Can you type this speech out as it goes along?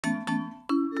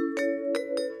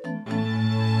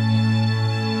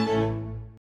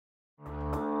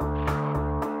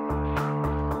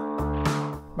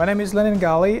My name is Lenin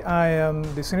Gali. I am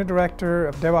the Senior Director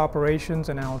of Dev Operations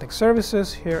and Analytics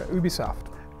Services here at Ubisoft.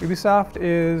 Ubisoft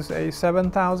is a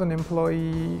 7,000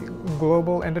 employee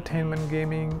global entertainment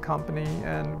gaming company,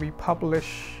 and we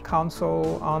publish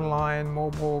console, online,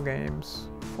 mobile games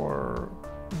for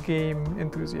game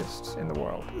enthusiasts in the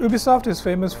world. Ubisoft is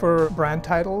famous for brand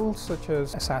titles such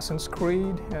as Assassin's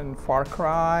Creed and Far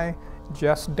Cry,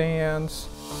 Just Dance.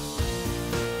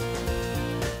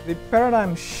 The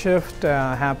paradigm shift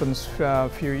happens a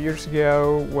few years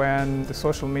ago when the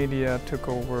social media took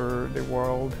over the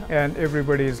world, and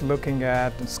everybody is looking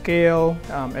at scale,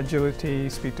 agility,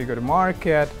 speed to go to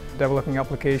market, developing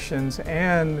applications,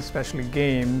 and especially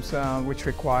games, which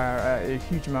require a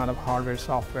huge amount of hardware,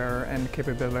 software, and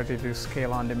capability to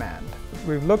scale on demand.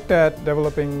 We've looked at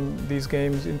developing these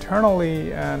games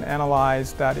internally and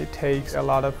analyzed that it takes a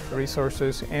lot of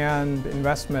resources and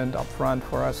investment upfront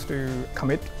for us to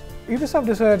commit. Ubisoft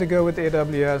decided to go with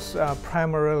AWS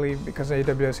primarily because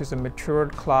AWS is a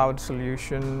matured cloud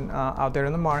solution out there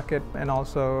in the market, and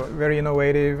also very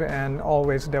innovative and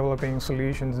always developing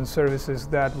solutions and services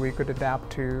that we could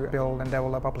adapt to build and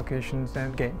develop applications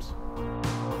and games.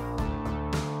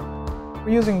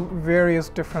 We're using various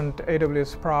different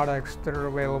AWS products that are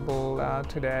available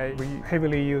today. We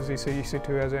heavily use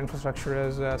EC2 as an infrastructure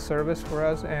as a service for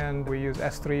us, and we use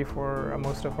S3 for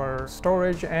most of our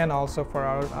storage and also for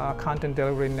our content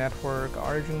delivery network,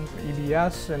 Origin,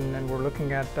 EBS, and we're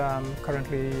looking at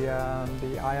currently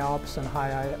the IOPS and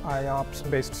high IOPS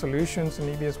based solutions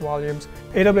in EBS volumes.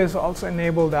 AWS also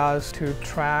enabled us to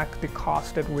track the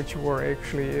cost at which we're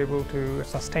actually able to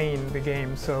sustain the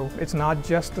game. So it's not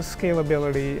just the scalability.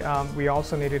 We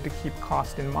also needed to keep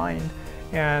cost in mind,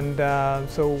 and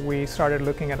so we started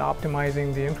looking at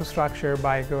optimizing the infrastructure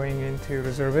by going into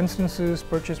reserve instances,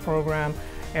 purchase program,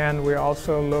 and we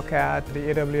also look at the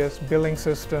AWS billing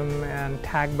system and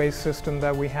tag-based system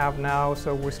that we have now.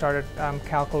 So we started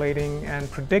calculating and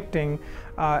predicting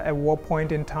at what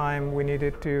point in time we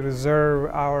needed to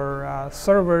reserve our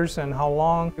servers and how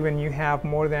long when you have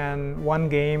more than one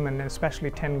game, and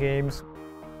especially 10 games.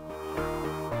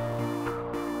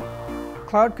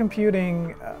 Cloud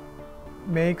computing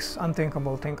makes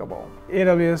unthinkable thinkable.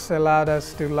 AWS allowed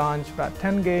us to launch about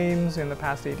 10 games in the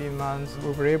past 18 months.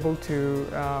 We were able to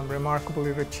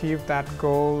remarkably achieve that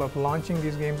goal of launching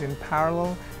these games in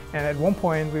parallel. And at one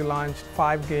point, we launched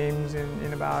 5 games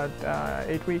in about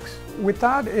 8 weeks.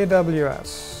 Without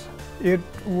AWS, it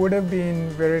would have been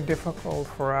very difficult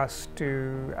for us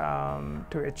to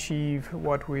achieve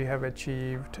what we have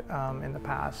achieved in the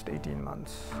past 18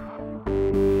 months.